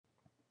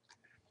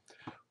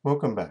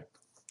Welcome back.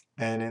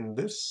 And in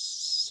this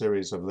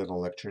series of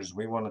little lectures,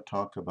 we want to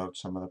talk about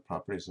some of the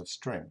properties of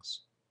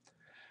strings.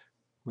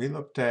 We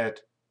looked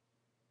at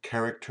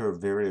character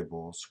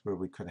variables where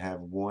we could have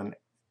one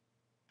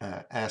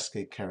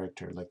ASCII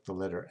character, like the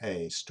letter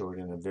A, stored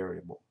in a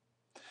variable.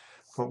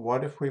 But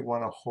what if we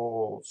want a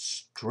whole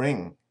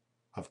string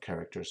of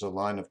characters, a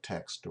line of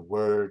text, a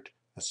word,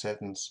 a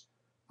sentence,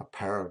 a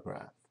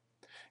paragraph?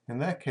 In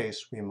that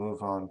case, we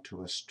move on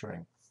to a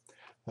string.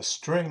 A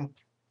string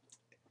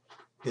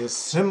is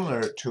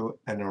similar to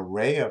an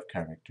array of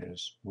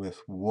characters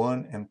with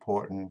one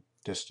important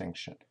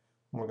distinction.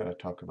 We're going to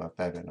talk about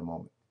that in a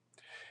moment.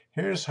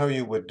 Here's how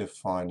you would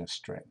define a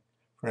string.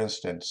 For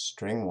instance,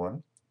 string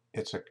 1,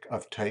 it's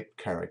of type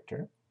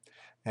character.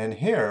 And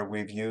here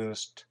we've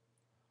used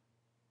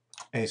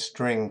a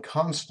string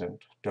constant,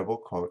 double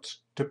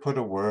quotes, to put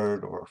a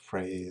word or a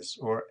phrase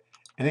or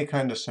any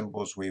kind of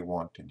symbols we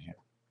want in here.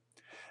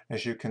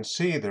 As you can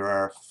see, there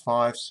are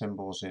 5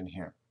 symbols in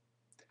here.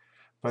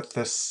 But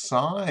the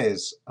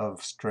size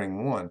of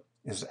string 1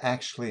 is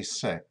actually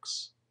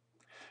 6.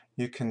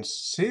 You can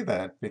see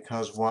that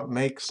because what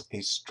makes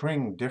a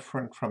string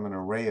different from an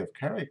array of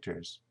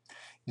characters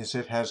is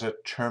it has a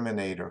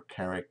terminator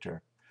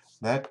character.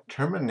 That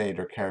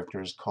terminator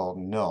character is called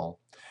null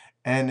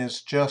and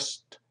is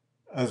just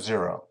a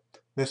 0.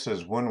 This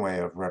is one way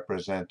of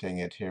representing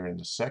it here in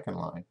the second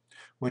line,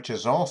 which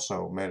is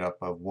also made up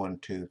of 1,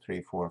 2,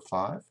 3, 4,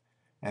 5,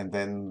 and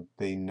then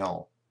the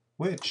null,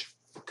 which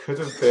could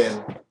have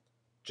been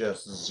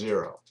just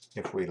 0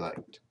 if we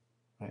liked.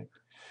 Right?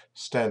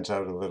 Stands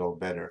out a little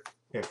better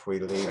if we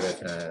leave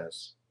it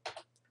as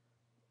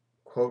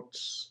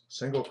quotes,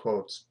 single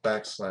quotes,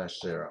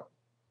 \0.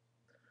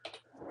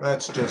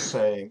 That's just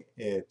saying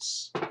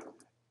it's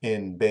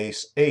in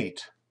base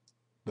 8,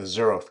 the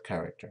 0th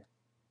character.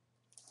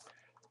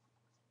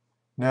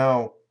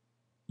 Now,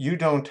 you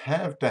don't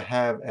have to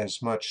have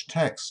as much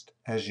text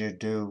as you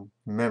do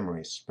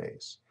memory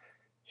space.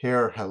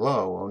 Here,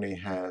 hello only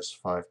has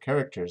 5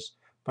 characters,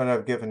 but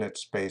I've given it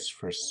space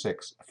for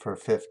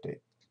 50.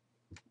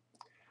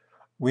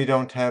 We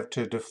don't have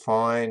to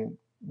define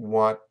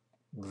what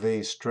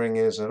the string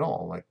is at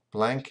all, like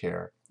blank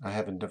here. I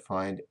haven't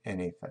defined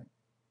anything.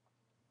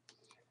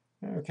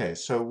 Okay,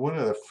 so one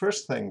of the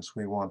first things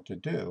we want to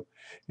do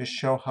is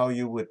show how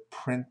you would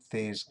print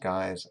these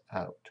guys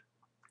out.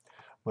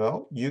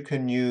 Well, you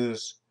can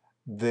use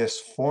this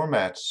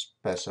format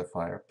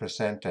specifier,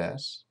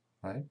 %s,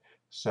 right?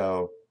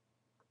 So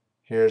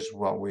here's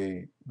what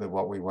we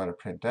want to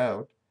print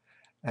out,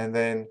 and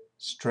then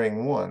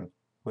string 1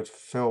 would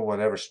fill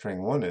whatever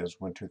string 1 is,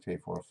 1, 2, 3,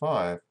 4,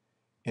 5,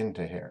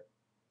 into here.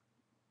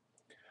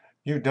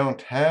 You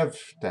don't have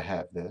to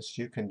have this.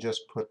 You can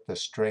just put the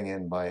string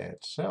in by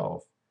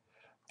itself,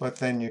 but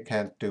then you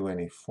can't do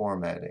any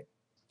formatting.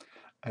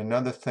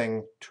 Another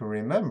thing to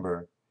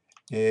remember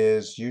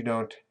is you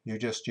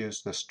just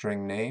use the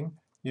string name.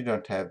 You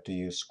don't have to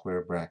use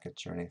square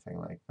brackets or anything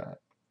like that.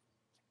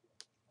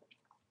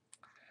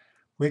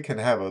 We can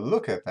have a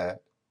look at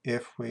that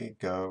if we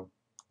go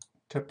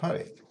to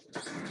PuTTY.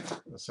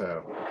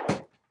 So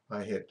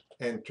I hit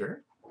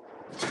enter,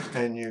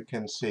 and you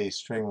can see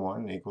string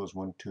 1 equals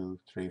 1, 2,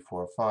 3,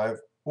 4, 5,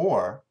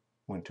 or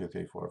 1, 2,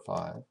 3, 4,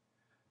 5.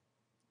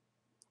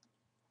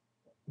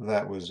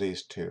 That was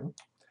these two.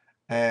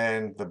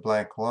 And the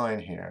blank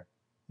line here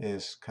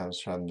comes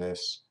from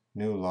this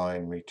new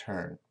line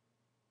return.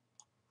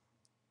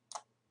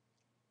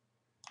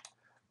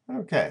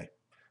 Okay,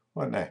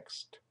 what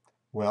next?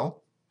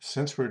 Well,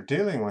 since we're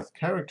dealing with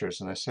characters,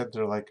 and I said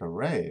they're like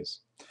arrays,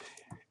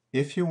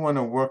 if you want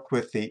to work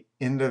with the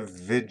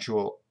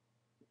individual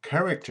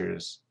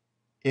characters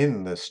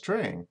in the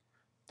string,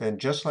 then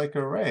just like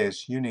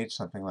arrays, you need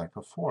something like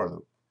a for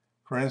loop.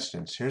 For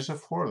instance, here's a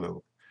for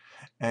loop,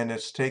 and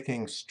it's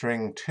taking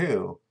string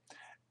 2,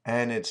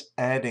 and it's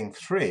adding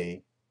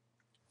 3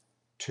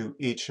 to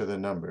each of the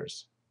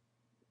numbers.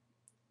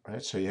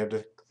 Right? So you have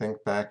to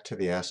think back to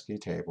the ASCII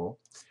table,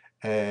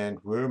 and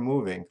we're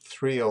moving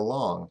 3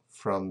 along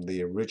from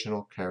the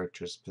original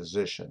character's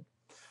position.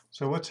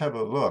 So let's have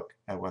a look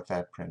at what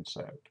that prints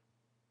out.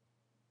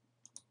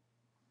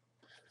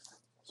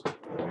 So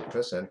we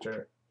press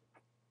enter,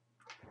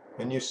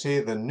 and you see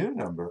the new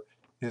number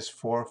is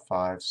 4,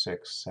 5,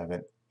 6,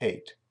 7,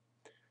 8,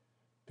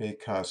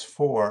 because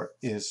 4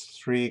 is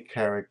 3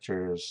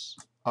 characters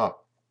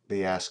up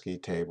the ASCII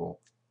table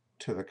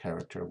to the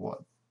character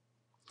 1.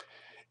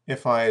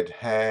 If I had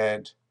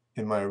had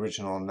in my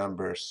original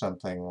number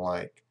something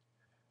like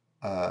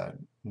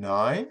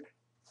 9,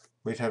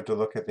 we'd have to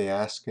look at the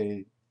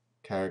ASCII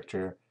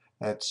character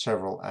that's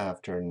several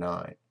after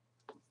 9.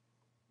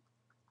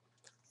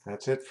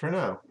 That's it for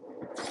now.